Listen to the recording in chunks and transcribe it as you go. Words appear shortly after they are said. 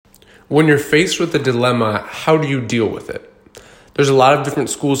When you're faced with a dilemma, how do you deal with it? There's a lot of different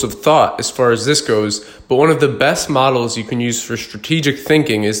schools of thought as far as this goes, but one of the best models you can use for strategic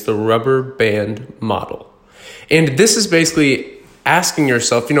thinking is the rubber band model. And this is basically asking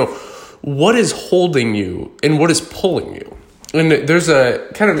yourself, what is holding you and what is pulling you? And there's a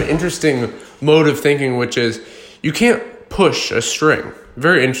kind of an interesting mode of thinking, which is you can't push a string.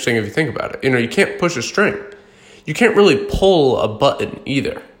 Very interesting if you think about it. You can't push a string. You can't really pull a button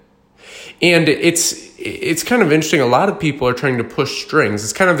either. And it's kind of interesting. A lot of people are trying to push strings.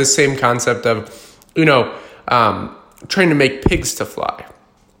 It's kind of the same concept of, trying to make pigs to fly.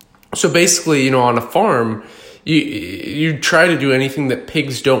 So basically, on a farm, you try to do anything that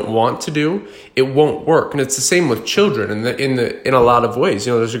pigs don't want to do, it won't work. And it's the same with children in a lot of ways.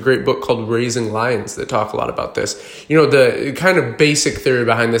 There's a great book called Raising Lions that talk a lot about this. The kind of basic theory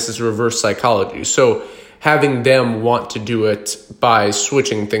behind this is reverse psychology. So having them want to do it by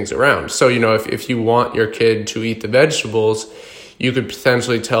switching things around. So, if you want your kid to eat the vegetables, you could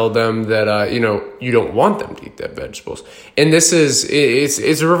potentially tell them that, you don't want them to eat the vegetables. And this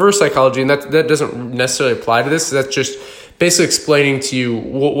it's a reverse psychology, and that doesn't necessarily apply to this. That's just basically explaining to you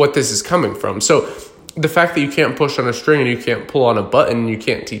what this is coming from. So the fact that you can't push on a string and you can't pull on a button and you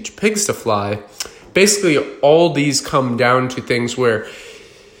can't teach pigs to fly, basically all these come down to things where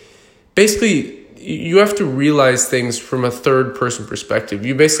basically you have to realize things from a third person perspective.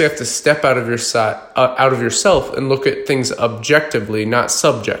 You basically have to step out of yourself and look at things objectively, not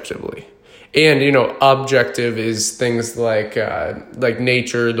subjectively. And, objective is things like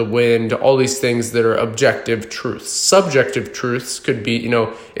nature, the wind, all these things that are objective truths. Subjective truths could be,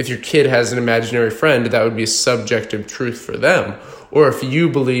 if your kid has an imaginary friend, that would be a subjective truth for them. Or if you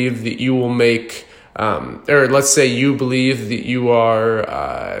believe that you will make, or let's say you believe that you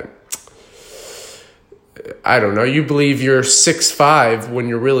are, you believe you're 6'5" when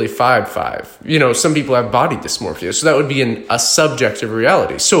you're really 5'5". Some people have body dysmorphia, so that would be a subjective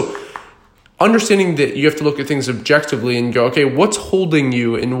reality. So understanding that you have to look at things objectively and go, okay, what's holding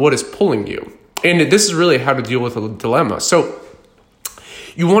you and what is pulling you? And this is really how to deal with a dilemma. So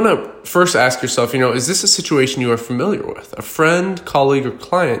you want to first ask yourself, is this a situation you are familiar with? A friend, colleague, or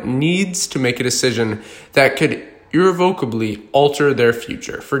client needs to make a decision that could irrevocably alter their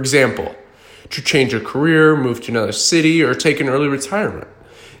future. For example, to change a career, move to another city, or take an early retirement.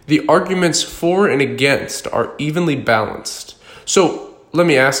 The arguments for and against are evenly balanced. So let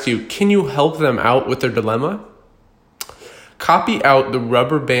me ask you, can you help them out with their dilemma? Copy out the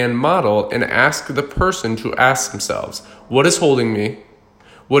rubber band model and ask the person to ask themselves, what is holding me?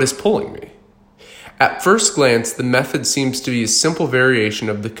 What is pulling me? At first glance, the method seems to be a simple variation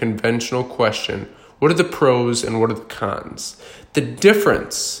of the conventional question, what are the pros and what are the cons? The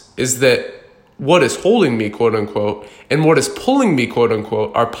difference is that what is holding me, quote unquote, and what is pulling me, quote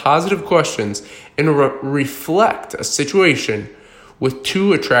unquote, are positive questions and reflect a situation with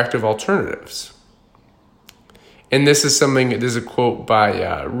two attractive alternatives. And this is a quote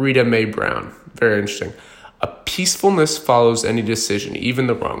by Rita Mae Brown. Very interesting. A peacefulness follows any decision, even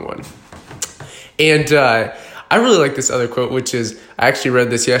the wrong one. And I really like this other quote, which is, I actually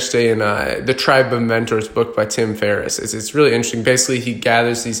read this yesterday in The Tribe of Mentors book by Tim Ferriss. It's really interesting. Basically, he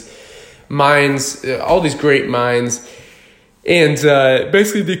gathers these minds, all these great minds, and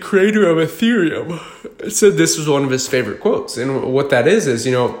basically the creator of Ethereum said this was one of his favorite quotes. And what that is,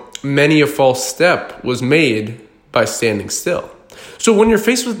 many a false step was made by standing still. So when you're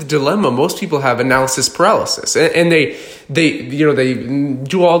faced with the dilemma, most people have analysis paralysis, and they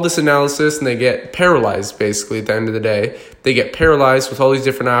do all this analysis and they get paralyzed. Basically, at the end of the day, they get paralyzed with all these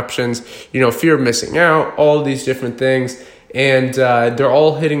different options. Fear of missing out, all these different things, and they're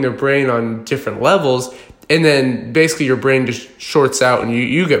all hitting their brain on different levels. And then basically your brain just shorts out and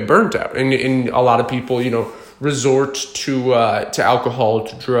you get burnt out. And a lot of people, resort to alcohol,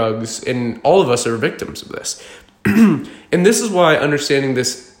 to drugs, and all of us are victims of this. And this is why understanding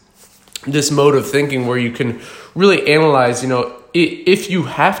this mode of thinking where you can really analyze, if you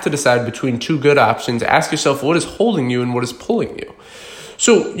have to decide between two good options, ask yourself what is holding you and what is pulling you.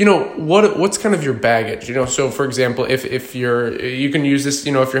 So, what's kind of your baggage? So for example, if you can use this,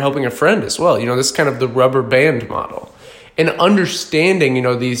 if you're helping a friend as well, this is kind of the rubber band model. And understanding,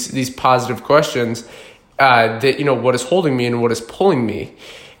 these positive questions, that, what is holding me and what is pulling me,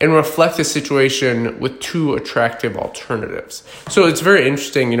 and reflect the situation with two attractive alternatives. So it's very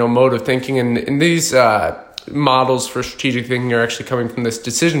interesting, mode of thinking. And these models for strategic thinking are actually coming from this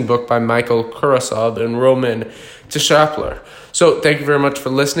decision book by Michael Kurasab and Roman Tshapler. So thank you very much for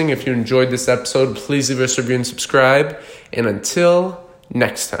listening. If you enjoyed this episode, please leave us a review and subscribe. And until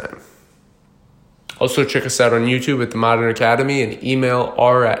next time. Also, check us out on YouTube at The Modern Academy and email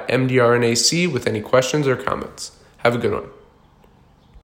r@mdrnac with any questions or comments. Have a good one.